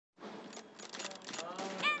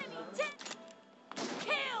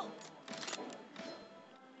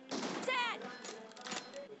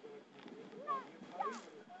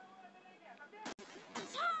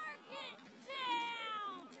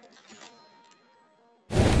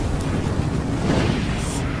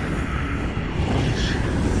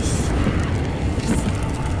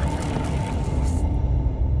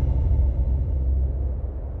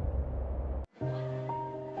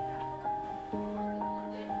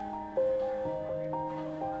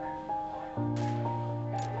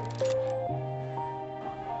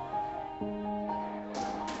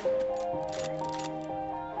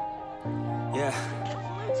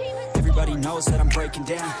knows that I'm breaking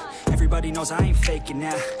down. Everybody knows I ain't faking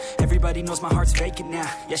now. Everybody knows my heart's vacant now.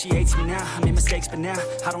 Yeah, she hates me now, I made mistakes but now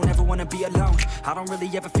I don't ever wanna be alone. I don't really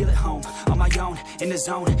ever feel at home. On my own, in the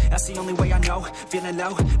zone, that's the only way I know. Feeling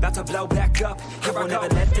low, about to blow back up. Here I won't ever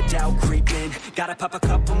let the doubt creep in. Gotta pop a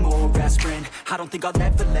couple more aspirin. I don't think I'll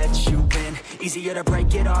ever let you in. Easier to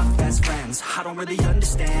break it off as friends. I don't really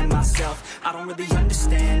understand myself. I don't really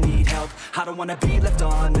understand, need help. I don't wanna be left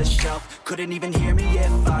on the shelf. Couldn't even hear me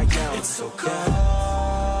if I yelled. It's so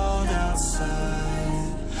cold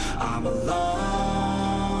outside, I'm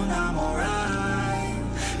alone, I'm alright.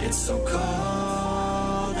 It's so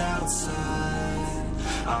cold outside,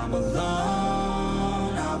 I'm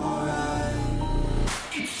alone, I'm alright.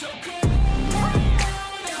 It's so cold.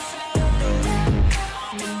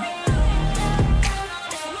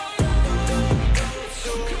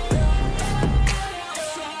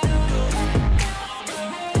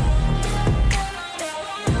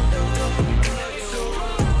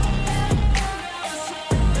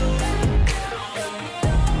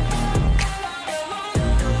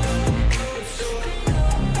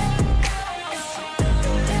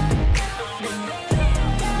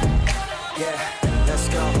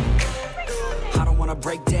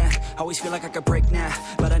 Break down, always feel like I could break now,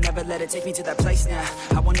 but I never let it take me to that place now.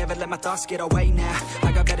 I won't ever let my thoughts get away now.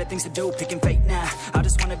 I got better things to do, picking fate now. I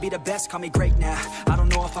just wanna be the best, call me great now. I don't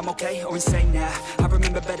know if I'm okay or insane now. I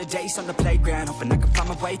remember better days on the playground, hoping I can find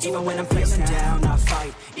my way. Even when I'm feeling down, I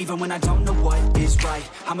fight. Even when I don't know what is right,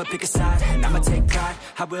 I'ma pick a side and I'ma take pride.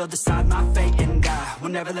 I will decide my fate and I will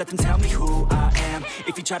never let them tell me who I am.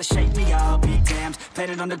 If you try to shake me, I'll be damned.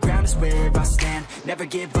 Planet on the ground is where I stand. Never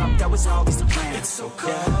give up, that was always the plan. It's so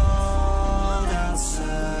cold